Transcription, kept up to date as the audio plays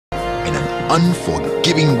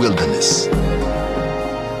unforgiving wilderness.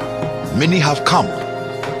 Many have come,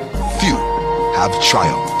 few have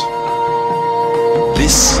triumphed.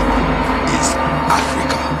 This is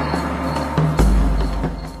Africa.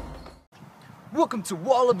 Welcome to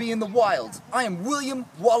Wallaby in the Wilds. I am William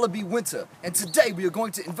Wallaby Winter, and today we are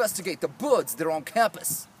going to investigate the birds that are on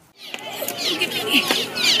campus.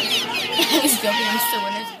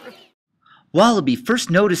 Wallaby first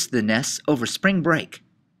noticed the nests over spring break.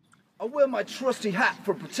 I wear my trusty hat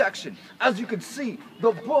for protection. As you can see,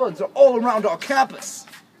 the birds are all around our campus.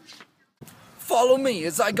 Follow me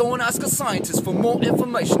as I go and ask a scientist for more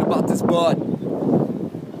information about this bird.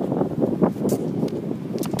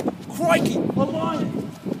 Crikey, a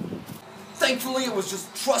lion! Thankfully, it was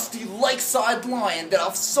just trusty lakeside lion that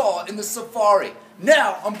I saw in the safari.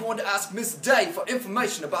 Now, I'm going to ask Miss Day for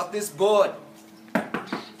information about this bird.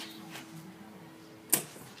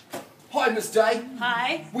 Hi, Miss Day.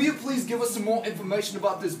 Hi. Will you please give us some more information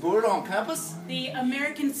about this bird on campus? The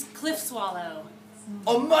American cliff swallow.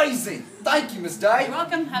 Amazing! Thank you, Miss Day. You're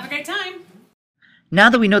welcome. Have a great time. Now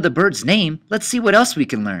that we know the bird's name, let's see what else we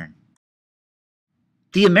can learn.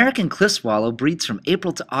 The American cliff swallow breeds from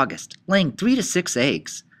April to August, laying 3 to 6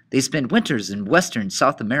 eggs. They spend winters in western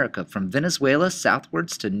South America from Venezuela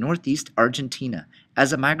southwards to northeast Argentina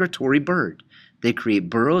as a migratory bird. They create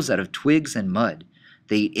burrows out of twigs and mud.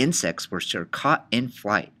 They eat insects which are caught in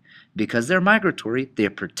flight. Because they're migratory, they are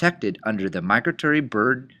protected under the Migratory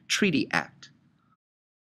Bird Treaty Act.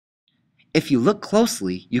 If you look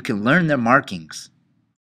closely, you can learn their markings.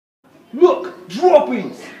 Look,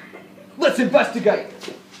 droppings! Let's investigate!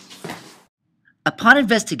 Upon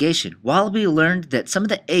investigation, Wallaby learned that some of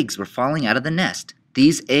the eggs were falling out of the nest.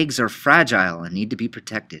 These eggs are fragile and need to be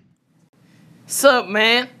protected. Sup,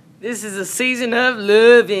 man? This is a season of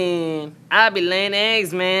loving. I be laying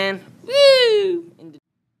eggs, man. Woo!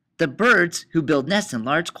 The birds, who build nests in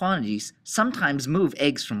large quantities, sometimes move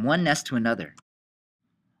eggs from one nest to another.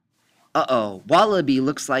 Uh-oh, Wallaby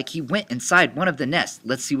looks like he went inside one of the nests.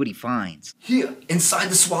 Let's see what he finds. Here, inside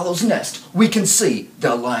the swallow's nest, we can see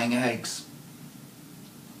they're laying eggs.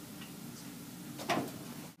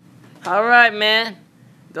 All right, man.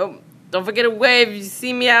 Don't forget to wave if you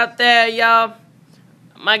see me out there, y'all.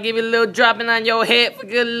 I might give you a little dropping on your head for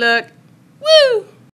good luck. Woo!